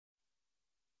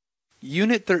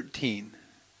Unit 13.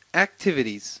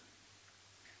 Activities.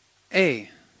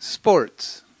 A.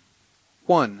 Sports.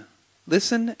 1.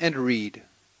 Listen and read.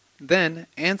 Then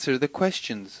answer the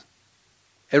questions.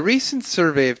 A recent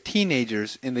survey of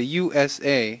teenagers in the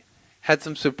USA had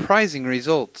some surprising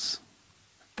results.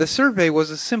 The survey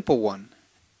was a simple one.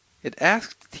 It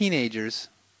asked teenagers,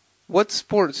 "What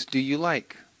sports do you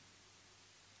like?"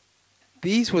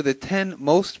 These were the 10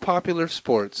 most popular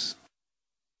sports.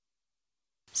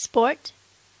 Sport,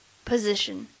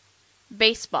 position,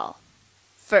 baseball,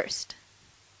 first,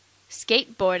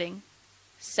 skateboarding,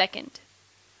 second,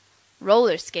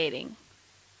 roller skating,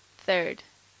 third,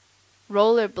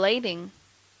 rollerblading,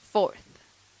 fourth,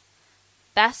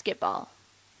 basketball,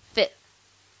 fifth,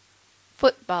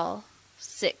 football,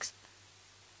 sixth,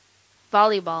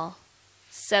 volleyball,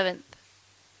 seventh,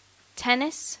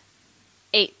 tennis,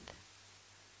 eighth,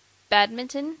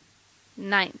 badminton,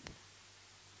 ninth,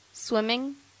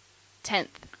 swimming,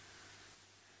 10th.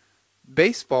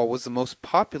 Baseball was the most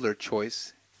popular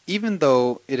choice, even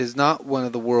though it is not one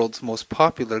of the world's most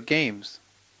popular games.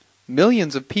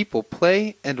 Millions of people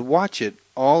play and watch it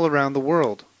all around the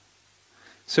world.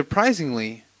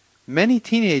 Surprisingly, many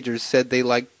teenagers said they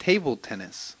liked table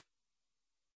tennis.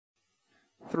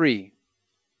 3.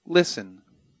 Listen.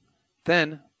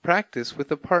 Then practice with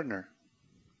a partner.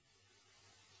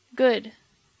 Good.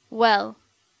 Well.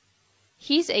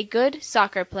 He's a good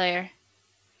soccer player.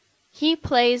 He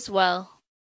plays well.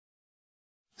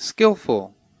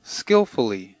 Skillful.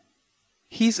 Skillfully.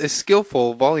 He's a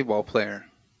skillful volleyball player.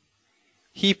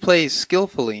 He plays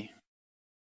skillfully.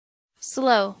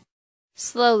 Slow.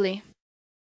 Slowly.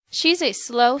 She's a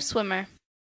slow swimmer.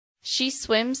 She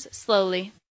swims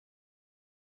slowly.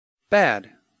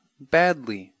 Bad.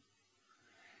 Badly.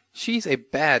 She's a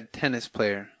bad tennis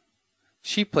player.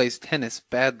 She plays tennis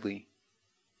badly.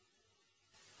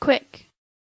 Quick.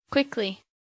 Quickly.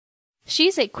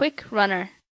 She's a quick runner.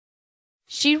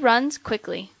 She runs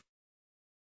quickly.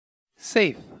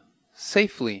 Safe.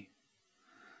 Safely.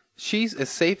 She's a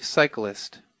safe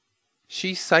cyclist.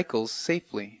 She cycles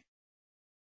safely.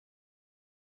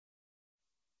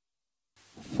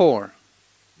 4.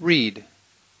 Read.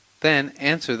 Then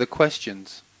answer the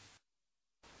questions.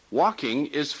 Walking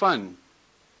is fun.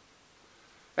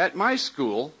 At my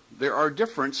school, there are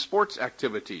different sports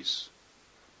activities,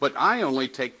 but I only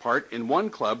take part in one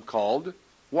club called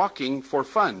Walking for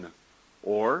Fun,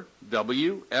 or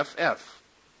WFF.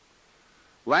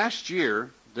 Last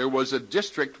year, there was a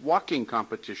district walking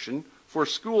competition for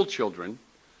school children,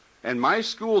 and my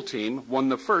school team won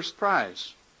the first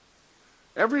prize.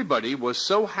 Everybody was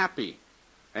so happy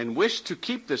and wished to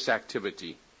keep this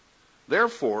activity.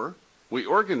 Therefore, we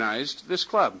organized this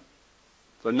club.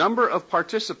 The number of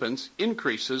participants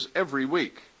increases every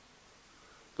week.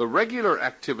 The regular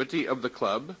activity of the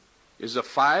club is a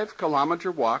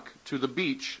 5-kilometer walk to the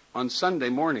beach on Sunday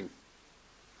morning.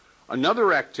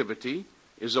 Another activity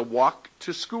is a walk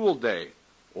to school day,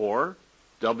 or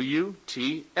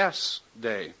WTS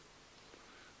day.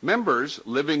 Members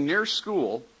living near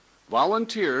school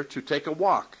volunteer to take a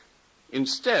walk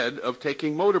instead of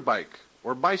taking motorbike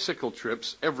or bicycle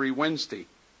trips every Wednesday.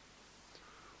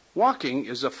 Walking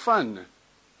is a fun,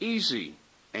 easy,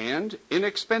 and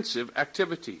inexpensive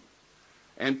activity,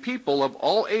 and people of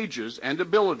all ages and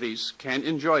abilities can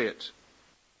enjoy it.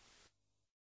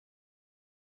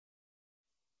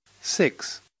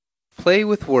 6. Play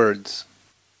with words.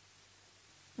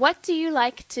 What do you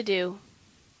like to do?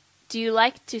 Do you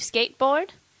like to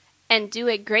skateboard and do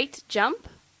a great jump?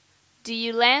 Do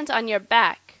you land on your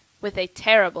back with a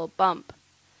terrible bump?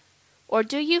 Or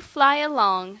do you fly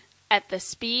along at the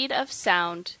speed of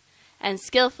sound and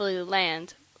skillfully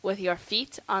land with your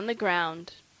feet on the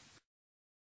ground?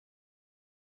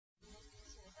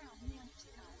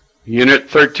 Unit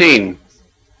 13.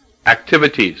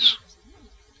 Activities.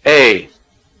 A.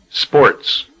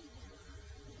 Sports.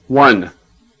 1.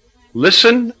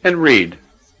 Listen and read.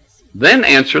 Then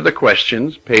answer the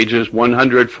questions, pages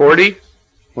 140,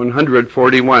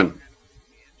 141.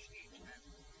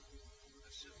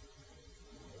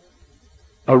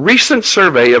 A recent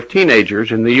survey of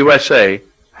teenagers in the USA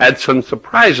had some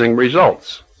surprising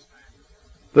results.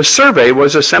 The survey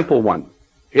was a simple one.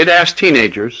 It asked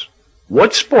teenagers,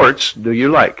 "What sports do you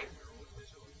like?"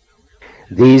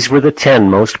 These were the 10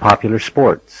 most popular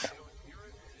sports.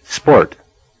 Sport,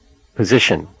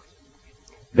 position.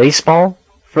 Baseball,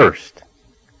 first.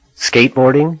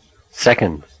 Skateboarding,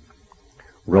 second.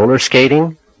 Roller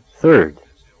skating, third.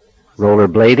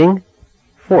 Rollerblading,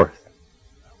 fourth.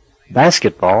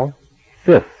 Basketball,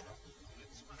 fifth.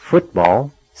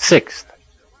 Football, sixth.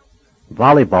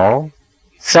 Volleyball,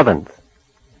 seventh.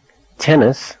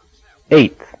 Tennis,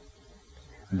 8th.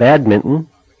 Badminton,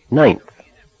 9th.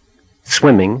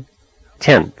 Swimming,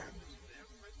 10th.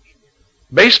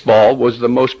 Baseball was the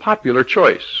most popular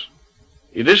choice.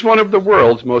 It is one of the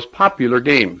world's most popular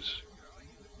games.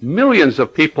 Millions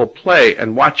of people play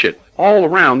and watch it all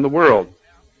around the world.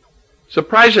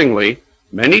 Surprisingly,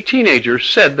 many teenagers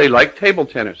said they liked table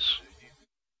tennis.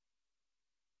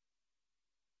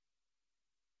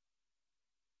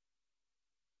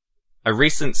 A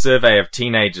recent survey of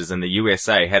teenagers in the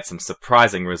USA had some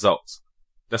surprising results.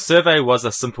 The survey was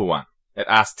a simple one. It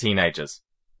asked teenagers,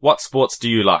 "What sports do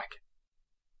you like?"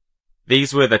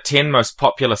 These were the 10 most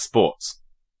popular sports.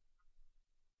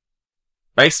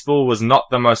 Baseball was not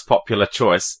the most popular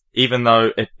choice, even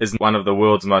though it is one of the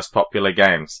world's most popular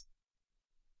games.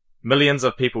 Millions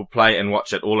of people play and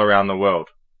watch it all around the world.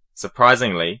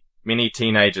 Surprisingly, many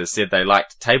teenagers said they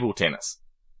liked table tennis.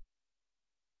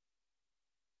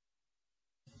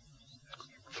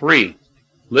 3.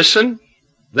 Listen,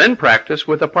 then practice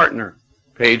with a partner.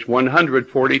 Page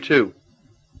 142.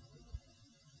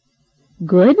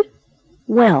 Good?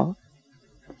 Well.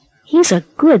 He's a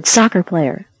good soccer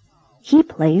player. He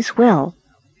plays well.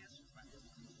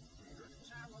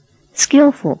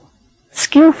 Skillful.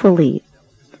 Skillfully.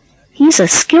 He's a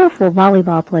skillful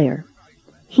volleyball player.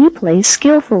 He plays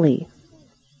skillfully.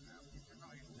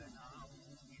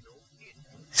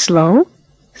 Slow?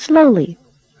 Slowly.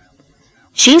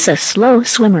 She's a slow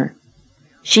swimmer.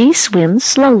 She swims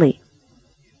slowly.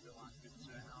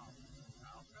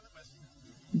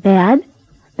 Bad?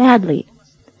 Badly.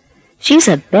 She's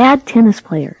a bad tennis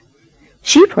player.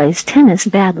 She plays tennis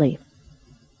badly.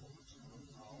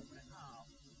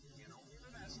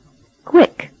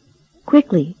 Quick.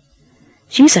 Quickly.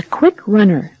 She's a quick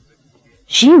runner.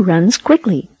 She runs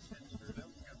quickly.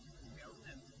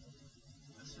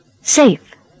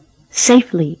 Safe.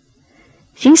 Safely.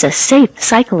 She's a safe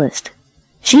cyclist.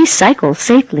 She cycles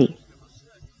safely.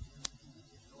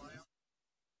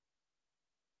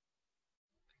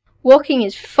 Walking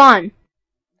is fun.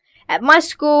 At my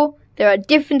school, there are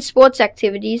different sports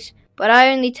activities, but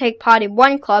I only take part in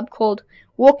one club called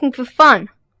Walking for Fun,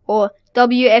 or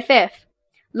WFF.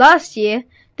 Last year,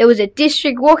 there was a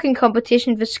district walking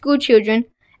competition for school children,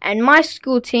 and my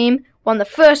school team won the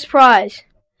first prize.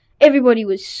 Everybody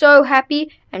was so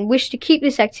happy and wished to keep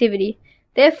this activity.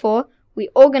 Therefore, we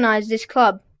organized this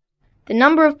club. The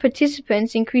number of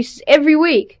participants increases every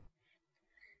week.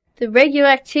 The regular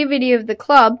activity of the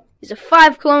club is a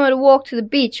 5-kilometer walk to the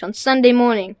beach on Sunday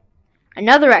morning.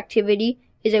 Another activity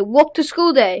is a walk to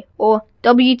school day, or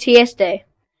WTS day.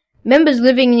 Members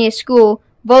living near school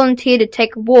volunteer to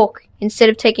take a walk instead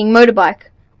of taking motorbike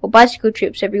or bicycle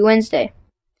trips every Wednesday.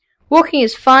 Walking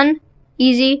is fun,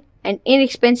 easy, and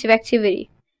inexpensive activity,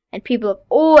 and people of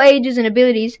all ages and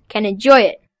abilities can enjoy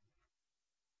it.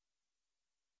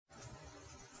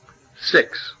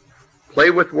 6. Play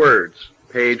with words.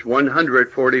 Page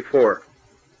 144.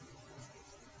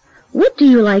 What do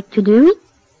you like to do?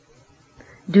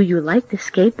 Do you like to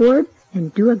skateboard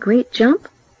and do a great jump?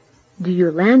 Do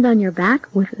you land on your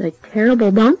back with a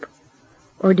terrible bump?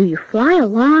 Or do you fly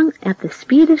along at the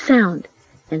speed of sound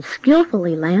and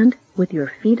skillfully land with your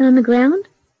feet on the ground?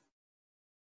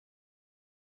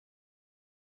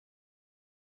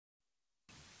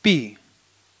 B.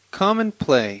 Common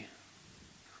play.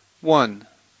 1.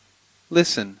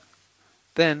 Listen.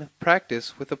 Then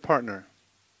practice with a partner.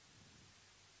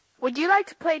 Would you like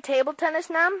to play table tennis,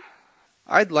 Nam?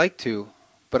 I'd like to,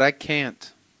 but I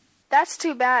can't. That's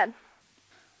too bad.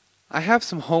 I have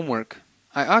some homework.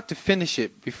 I ought to finish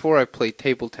it before I play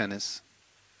table tennis.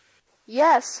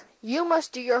 Yes, you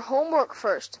must do your homework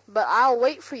first, but I'll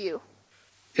wait for you.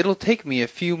 It'll take me a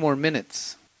few more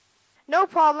minutes. No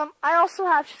problem. I also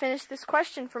have to finish this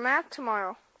question for math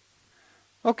tomorrow.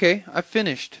 Okay, I've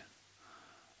finished.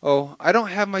 Oh, I don't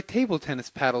have my table tennis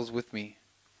paddles with me.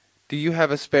 Do you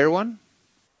have a spare one?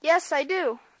 Yes, I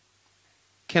do.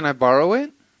 Can I borrow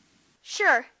it?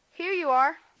 Sure. Here you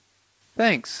are.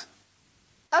 Thanks.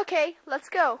 Okay, let's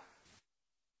go.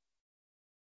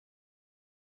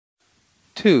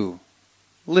 2.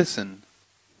 Listen.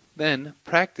 Then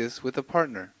practice with a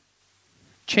partner.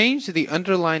 Change the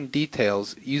underlined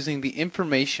details using the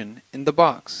information in the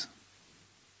box.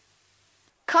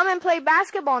 Come and play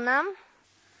basketball, Nam.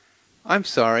 I'm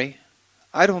sorry.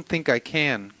 I don't think I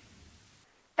can.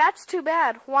 That's too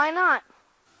bad. Why not?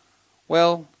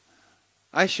 Well,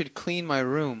 I should clean my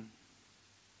room.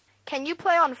 Can you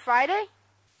play on Friday?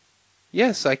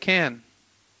 Yes, I can.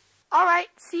 All right,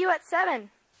 see you at 7.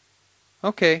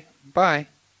 Okay, bye.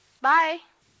 Bye.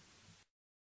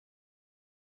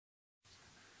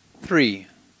 3.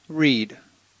 Read.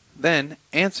 Then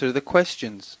answer the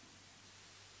questions.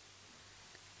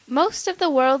 Most of the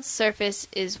world's surface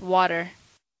is water.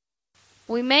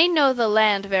 We may know the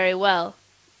land very well,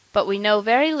 but we know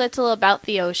very little about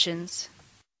the oceans.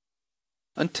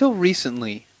 Until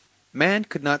recently, man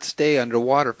could not stay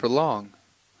underwater for long.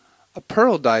 A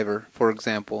pearl diver, for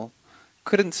example,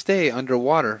 couldn't stay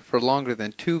underwater for longer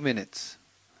than 2 minutes.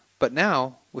 But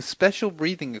now, with special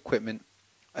breathing equipment,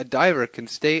 a diver can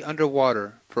stay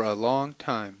underwater for a long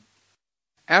time.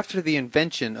 After the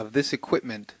invention of this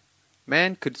equipment,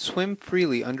 man could swim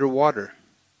freely underwater,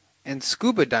 and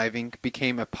scuba diving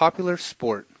became a popular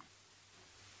sport.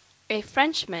 A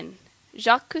Frenchman,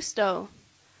 Jacques Cousteau,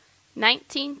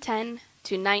 1910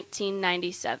 to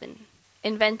 1997,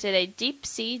 invented a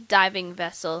deep-sea diving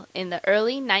vessel in the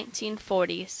early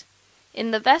 1940s.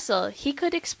 In the vessel, he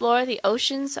could explore the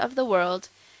oceans of the world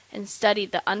and study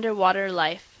the underwater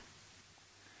life.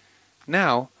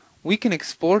 Now, we can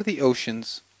explore the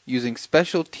oceans using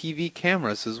special TV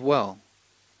cameras as well.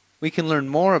 We can learn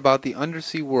more about the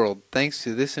undersea world thanks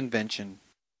to this invention.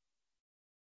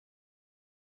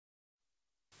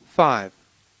 5.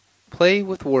 Play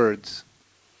with words.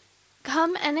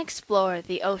 Come and explore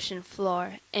the ocean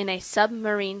floor in a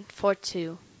submarine for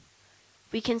two.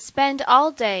 We can spend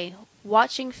all day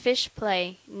watching fish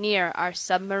play near our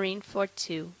submarine for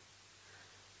two.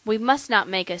 We must not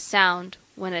make a sound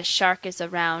when a shark is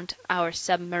around our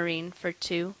submarine for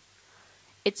two.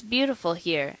 It's beautiful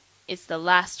here. It's the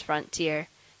last frontier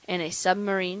in a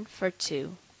submarine for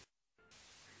two.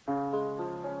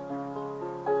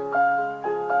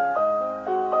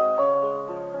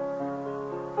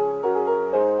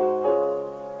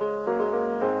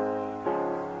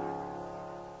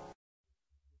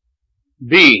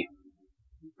 B.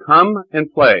 Come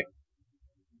and play.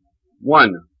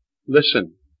 1.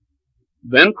 Listen.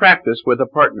 Then practice with a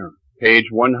partner. Page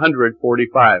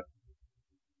 145.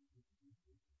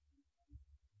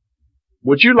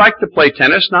 Would you like to play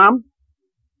tennis, Nam?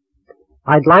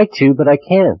 I'd like to, but I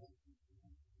can't.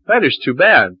 That is too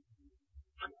bad.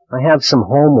 I have some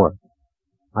homework.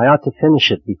 I ought to finish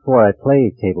it before I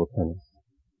play table tennis.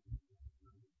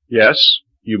 Yes,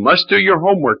 you must do your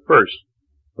homework first,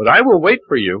 but I will wait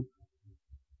for you.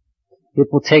 It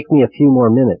will take me a few more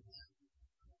minutes.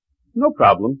 No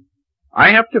problem.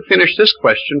 I have to finish this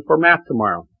question for math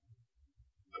tomorrow.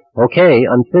 Okay,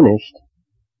 I'm finished.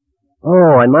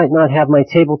 Oh, I might not have my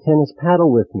table tennis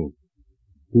paddle with me.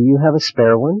 Do you have a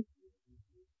spare one?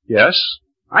 Yes,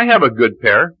 I have a good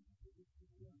pair.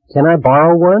 Can I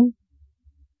borrow one?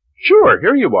 Sure,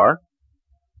 here you are.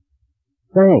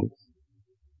 Thanks.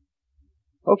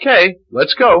 Okay,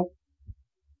 let's go.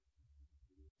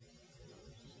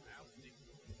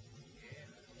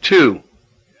 2.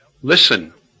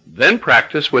 Listen, then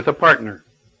practice with a partner.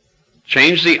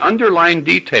 Change the underlined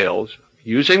details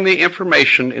using the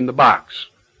information in the box.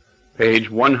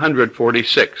 Page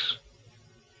 146.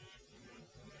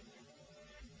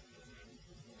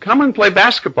 Come and play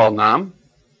basketball, Nam.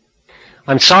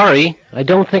 I'm sorry, I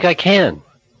don't think I can.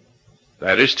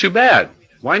 That is too bad.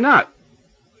 Why not?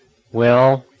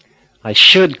 Well, I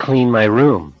should clean my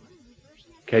room.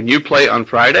 Can you play on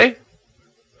Friday?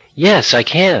 Yes, I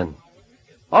can.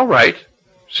 All right.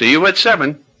 See you at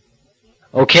 7.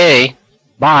 Okay,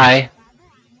 bye.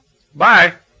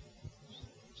 Bye.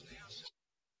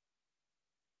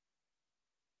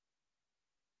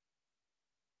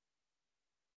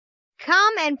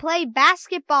 Come and play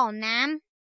basketball, Nam.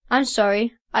 I'm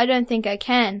sorry, I don't think I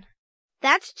can.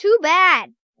 That's too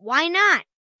bad. Why not?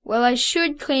 Well, I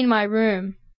should clean my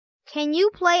room. Can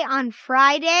you play on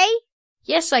Friday?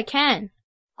 Yes, I can.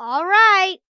 All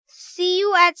right. See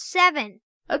you at 7.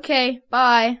 Okay,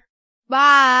 bye.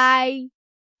 Bye.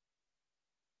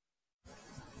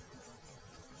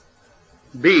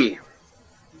 B.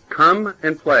 Come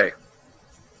and play.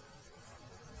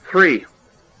 3.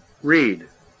 Read.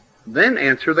 Then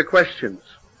answer the questions.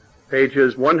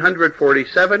 Pages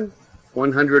 147,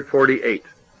 148.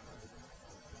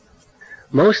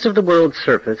 Most of the world's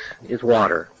surface is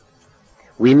water.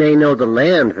 We may know the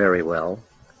land very well,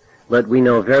 but we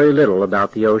know very little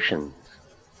about the oceans.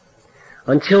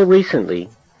 Until recently,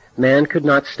 man could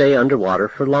not stay underwater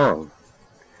for long.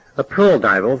 A pearl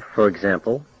diver, for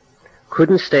example,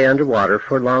 couldn't stay underwater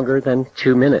for longer than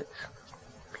 2 minutes.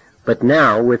 But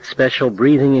now, with special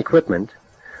breathing equipment,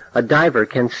 a diver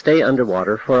can stay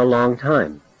underwater for a long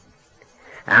time.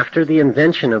 After the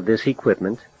invention of this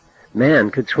equipment, man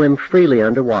could swim freely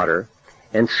underwater,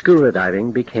 and scuba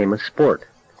diving became a sport.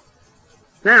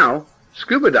 Now,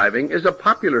 scuba diving is a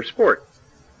popular sport.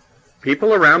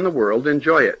 People around the world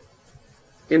enjoy it.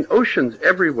 In oceans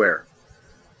everywhere,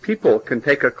 people can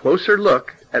take a closer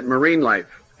look at marine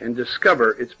life and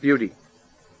discover its beauty.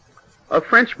 A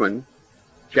Frenchman,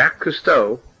 Jacques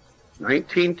Cousteau,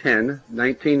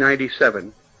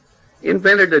 1910-1997,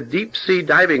 invented a deep-sea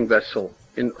diving vessel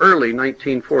in early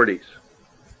 1940s.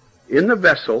 In the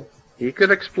vessel, he could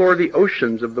explore the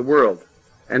oceans of the world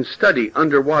and study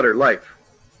underwater life.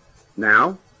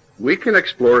 Now, we can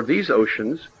explore these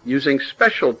oceans using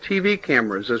special TV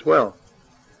cameras as well.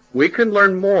 We can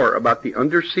learn more about the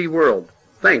undersea world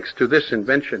thanks to this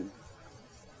invention.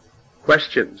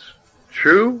 Questions: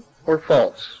 true or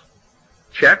false?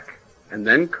 Check and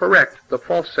then correct the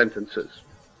false sentences.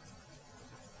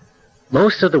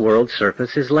 Most of the world's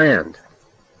surface is land.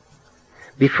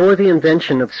 Before the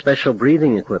invention of special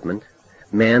breathing equipment,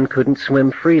 man couldn't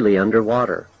swim freely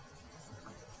underwater.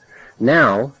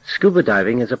 Now, scuba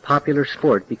diving is a popular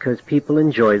sport because people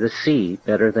enjoy the sea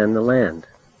better than the land.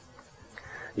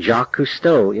 Jacques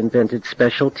Cousteau invented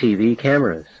special TV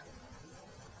cameras.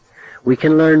 We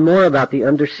can learn more about the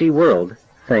undersea world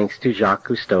thanks to Jacques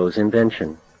Cousteau's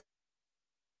invention.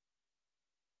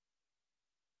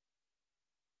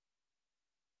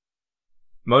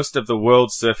 Most of the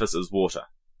world's surface is water.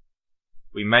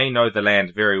 We may know the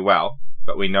land very well,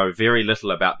 but we know very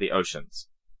little about the oceans.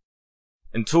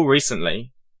 Until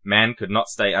recently, man could not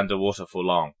stay underwater for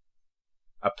long.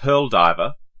 A pearl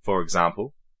diver, for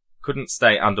example, couldn't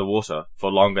stay underwater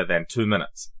for longer than 2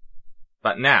 minutes.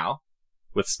 But now,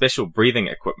 with special breathing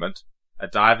equipment, a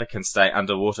diver can stay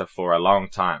underwater for a long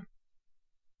time.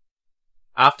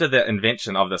 After the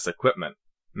invention of this equipment,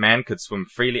 man could swim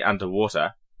freely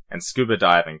underwater and scuba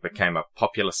diving became a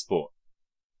popular sport.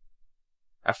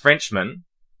 A Frenchman,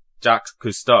 Jacques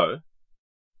Cousteau,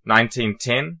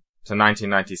 1910 to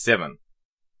 1997,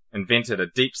 invented a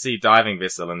deep-sea diving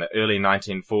vessel in the early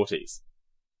 1940s.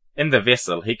 In the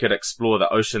vessel, he could explore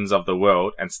the oceans of the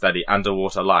world and study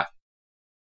underwater life.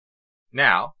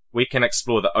 Now, we can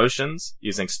explore the oceans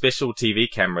using special TV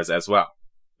cameras as well.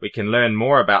 We can learn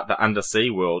more about the undersea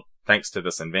world thanks to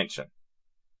this invention.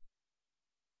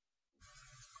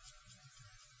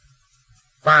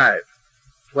 5.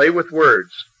 Play with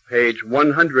words, page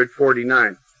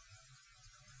 149.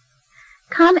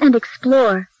 Come and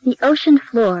explore the ocean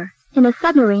floor in a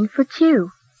submarine for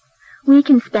two. We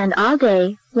can spend all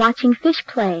day watching fish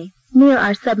play near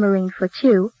our submarine for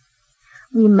two.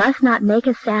 We must not make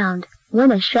a sound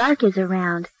when a shark is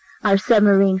around our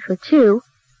submarine for two.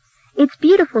 It's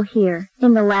beautiful here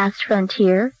in the last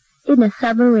frontier in a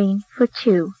submarine for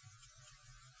two.